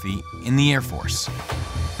photography in the Air Force.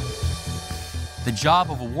 The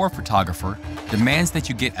job of a war photographer demands that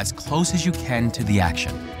you get as close as you can to the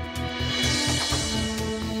action.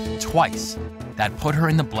 Twice, that put her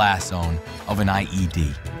in the blast zone of an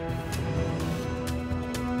IED.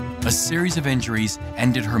 A series of injuries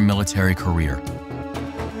ended her military career.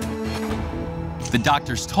 The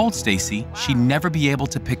doctors told Stacy she'd never be able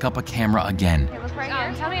to pick up a camera again.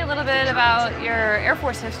 Tell me a little bit about your Air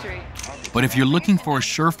Force history. But if you're looking for a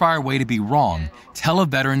surefire way to be wrong, tell a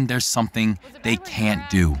veteran there's something they can't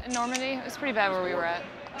do. In Normandy, it was pretty bad where we were at.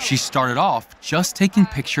 She started off just taking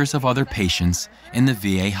pictures of other patients in the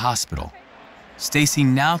VA hospital. Stacy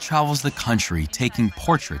now travels the country taking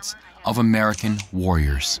portraits of American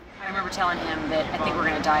warriors. I remember telling him that I think we're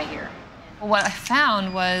going to die here. Well, what I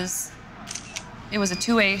found was it was a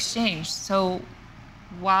two-way exchange. So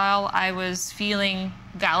while I was feeling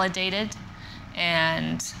validated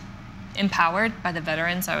and empowered by the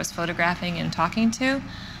veterans I was photographing and talking to,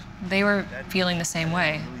 they were feeling the same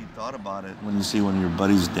way. You thought about it when you see one of your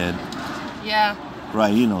buddies dead. Yeah.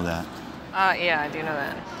 Right, you know that. Yeah, I do know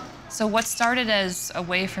that. So what started as a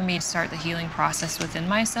way for me to start the healing process within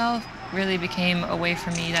myself really became a way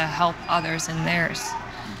for me to help others in theirs.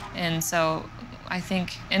 And so I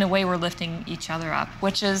think, in a way, we're lifting each other up,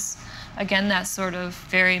 which is, again, that sort of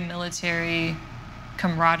very military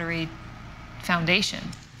camaraderie foundation.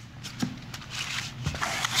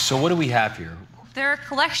 So what do we have here? They're a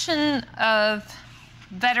collection of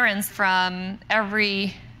veterans from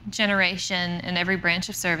every generation and every branch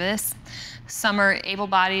of service. Some are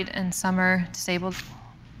able-bodied and some are disabled.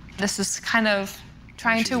 This is kind of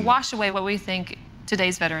trying to wash away what we think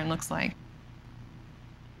today's veteran looks like.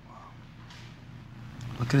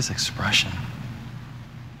 Look at his expression.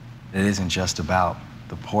 It isn't just about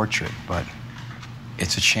the portrait, but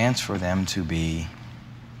it's a chance for them to be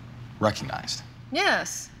recognized.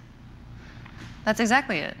 Yes, that's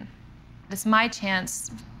exactly it. It's my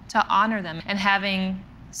chance to honor them, and having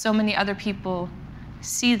so many other people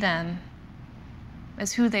see them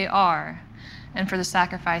as who they are and for the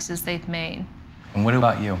sacrifices they've made. And what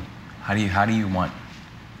about you? How do you want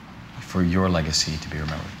for your legacy to be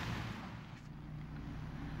remembered?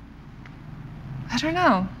 I don't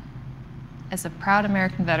know. As a proud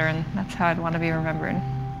American veteran, that's how I'd want to be remembered.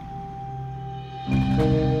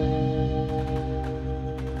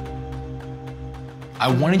 I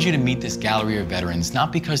wanted you to meet this gallery of veterans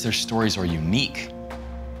not because their stories are unique,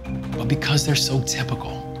 but because they're so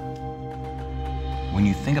typical. When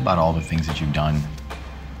you think about all the things that you've done,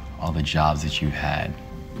 all the jobs that you've had,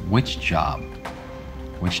 which job,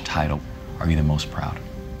 which title are you the most proud of?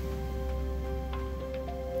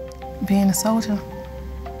 Being a soldier.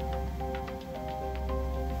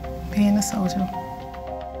 Being a soldier.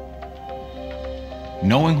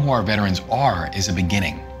 Knowing who our veterans are is a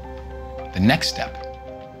beginning. The next step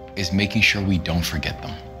is making sure we don't forget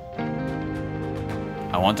them.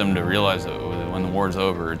 I want them to realize that when the war's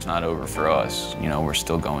over, it's not over for us. You know, we're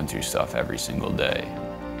still going through stuff every single day.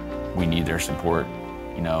 We need their support,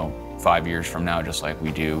 5 years from now, just like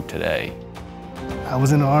we do today. I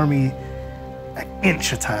was in the Army an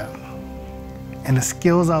inch of time. And the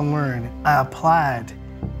skills I learned, I applied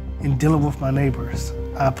in dealing with my neighbors.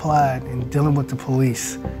 I applied in dealing with the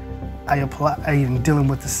police. I applied in dealing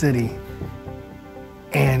with the city.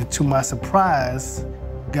 And to my surprise,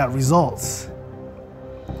 got results.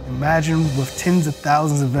 Imagine what tens of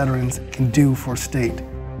thousands of veterans can do for a state.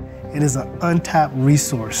 It is an untapped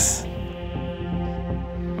resource.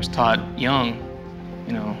 I was taught young,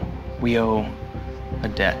 we owe a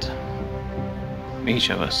debt, each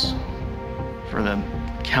of us, for the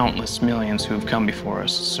countless millions who have come before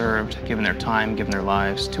us, served, given their time, given their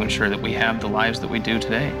lives to ensure that we have the lives that we do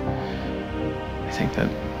today. I think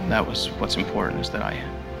that was what's important, is that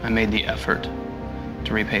I made the effort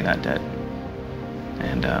to repay that debt.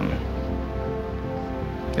 And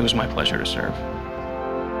it was my pleasure to serve.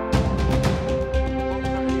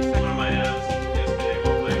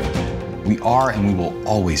 We are and we will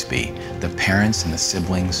always be the parents and the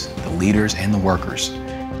siblings, the leaders and the workers,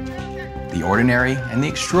 the ordinary and the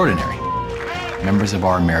extraordinary members of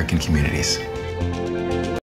our American communities.